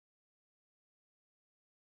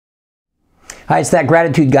Hi, it's that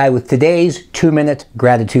gratitude guy with today's 2-minute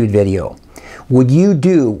gratitude video. Would you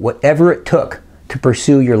do whatever it took to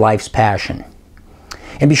pursue your life's passion?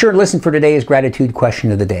 And be sure to listen for today's gratitude question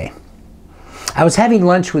of the day. I was having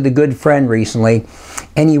lunch with a good friend recently,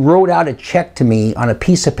 and he wrote out a check to me on a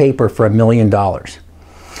piece of paper for $1 million.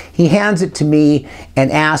 He hands it to me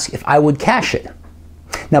and asks if I would cash it.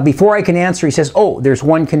 Now, before I can answer, he says, "Oh, there's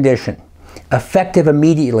one condition. Effective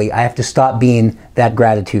immediately, I have to stop being that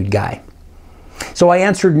gratitude guy." So I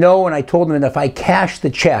answered no, and I told him that if I cashed the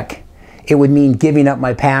check, it would mean giving up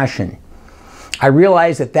my passion. I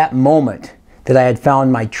realized at that moment that I had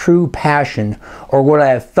found my true passion, or what I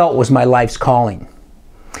have felt was my life's calling.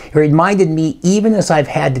 It reminded me, even as I've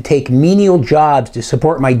had to take menial jobs to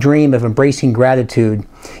support my dream of embracing gratitude,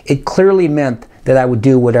 it clearly meant that I would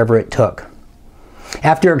do whatever it took.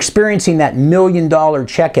 After experiencing that $1 million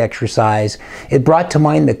check exercise, it brought to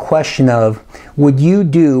mind the question of, would you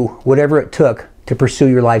do whatever it took to pursue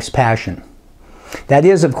your life's passion? That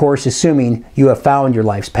is, of course, assuming you have found your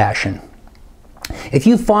life's passion. If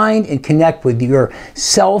you find and connect with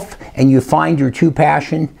yourself and you find your true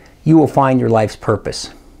passion, you will find your life's purpose.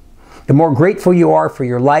 The more grateful you are for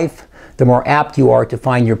your life, the more apt you are to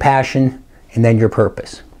find your passion and then your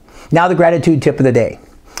purpose. Now, the gratitude tip of the day.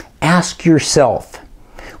 Ask yourself,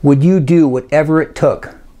 would you do whatever it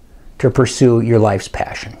took to pursue your life's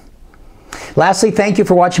passion? Lastly, thank you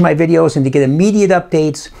for watching my videos, and to get immediate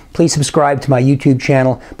updates, please subscribe to my YouTube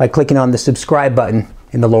channel by clicking on the subscribe button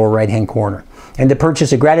in the lower right-hand corner. And to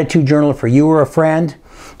purchase a gratitude journal for you or a friend,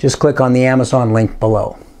 just click on the Amazon link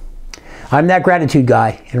below. I'm that gratitude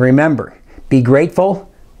guy, and remember, be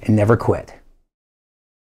grateful and never quit.